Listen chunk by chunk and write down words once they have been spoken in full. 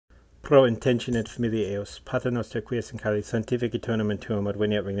pro intention et familiae eos, Pater noster qui es in caeli sanctific aeternum tuum ad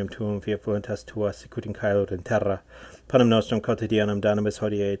veniat regnum tuum via voluntas tua sicut in caelo in terra. Panem nostrum quotidianum da nobis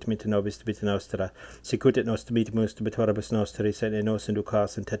hodie et mitte nobis debita nostra, sicut et nos debitemus debitoribus nostris et ne nos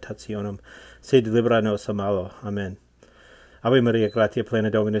inducas in tentationem, sed libera nos a malo. Amen. Ave Maria, gratia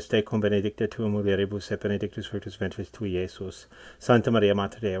plena Dominus tecum, benedicta tu in mulieribus, et benedictus fructus ventris tui, Iesus. Santa Maria,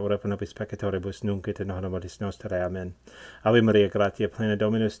 Mater Dei, ora pro nobis peccatoribus, nunc et in hora mortis nostrae. Amen. Ave Maria, gratia plena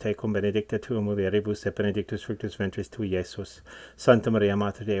Dominus tecum, benedicta tu in mulieribus, et benedictus fructus ventris tui, Iesus. Santa Maria,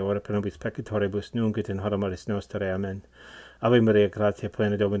 Mater Dei, ora pro nobis peccatoribus, nunc et in hora mortis nostrae. Amen. Ave Maria, gratia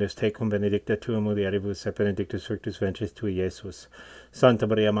plena Dominus tecum, benedicta tu in mulieribus, et benedictus fructus ventris tui, Iesus. Santa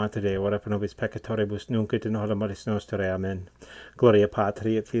Maria, Mater Dei, ora pro nobis peccatoribus, nunc et in hora mortis nostrae. Amen. Gloria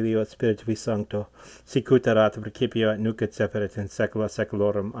Patri et Filio et Spiritui Sancto, sicut erat in principio et nunc et semper et in saecula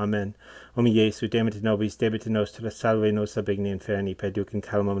saeculorum. Amen. O mi Iesu, demite nobis, debite nostra, salve nos ab igni inferni, perduc in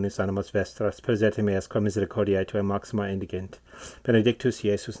calmo minus animas vestras, preserte meas qua misericordiae tuae maxima indigent. Benedictus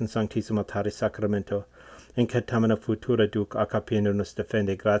Iesus in sanctissimo altare sacramento, in catamina futura duc ac appieno nos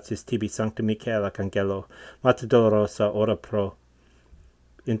defende, gratias tibi sancta Michael ac angelo, Mater Dolorosa, ora pro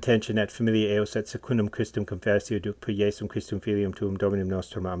intention et familiae eos et secundum Christum conversio duc per Iesum Christum filium tuum Dominum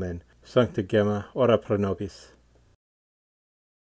nostrum. Amen. Sancta Gemma, ora pro nobis.